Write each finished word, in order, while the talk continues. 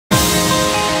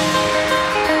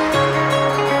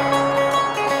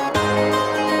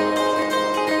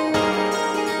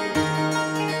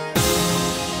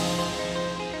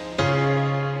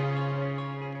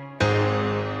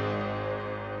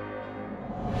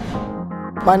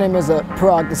My name is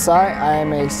Parag Desai. I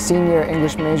am a senior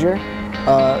English major,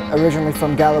 originally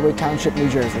from Galloway Township, New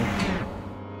Jersey.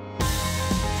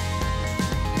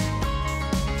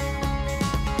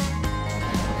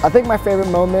 I think my favorite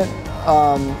moment,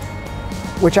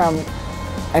 which I'm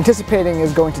anticipating,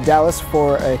 is going to Dallas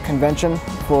for a convention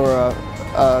for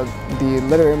the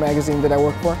literary magazine that I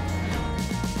work for.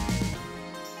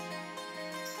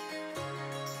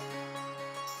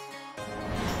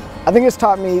 I think it's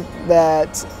taught me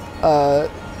that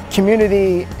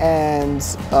community and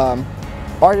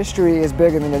artistry is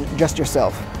bigger than just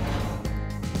yourself.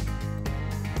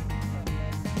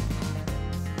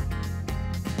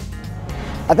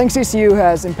 I think CCU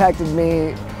has impacted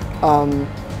me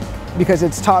because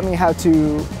it's taught me how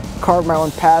to carve my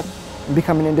own path,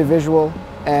 become an individual,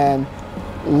 and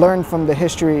learn from the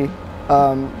history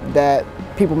that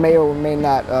people may or may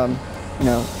not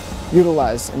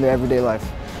utilize in their everyday life.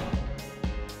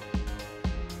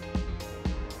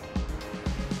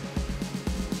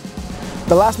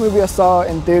 The last movie I saw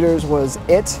in theaters was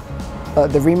It,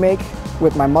 the remake,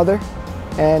 with my mother,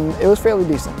 and it was fairly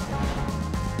decent.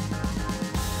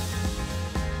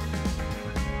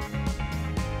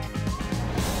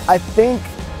 I think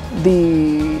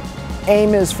the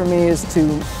aim for me is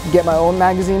to get my own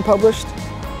magazine published,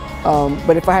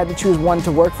 but if I had to choose one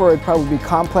to work for, it'd probably be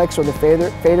Complex or the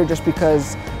Fader, just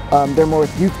because they're more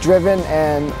youth-driven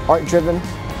and art-driven.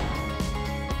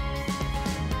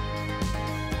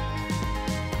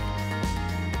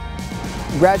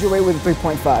 Graduate with a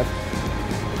 3.5.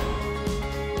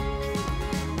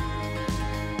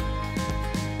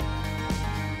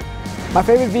 My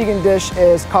favorite vegan dish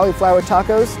is cauliflower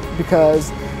tacos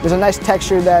because there's a nice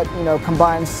texture that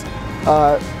combines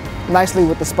nicely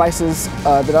with the spices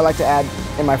that I like to add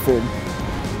in my food.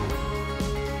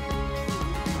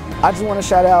 I just want to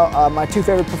shout out my two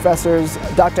favorite professors,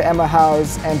 Dr. Emma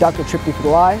Howes and Dr. Tripti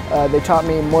Pillai. They taught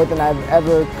me more than I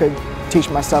ever could teach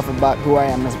myself about who I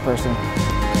am as a person.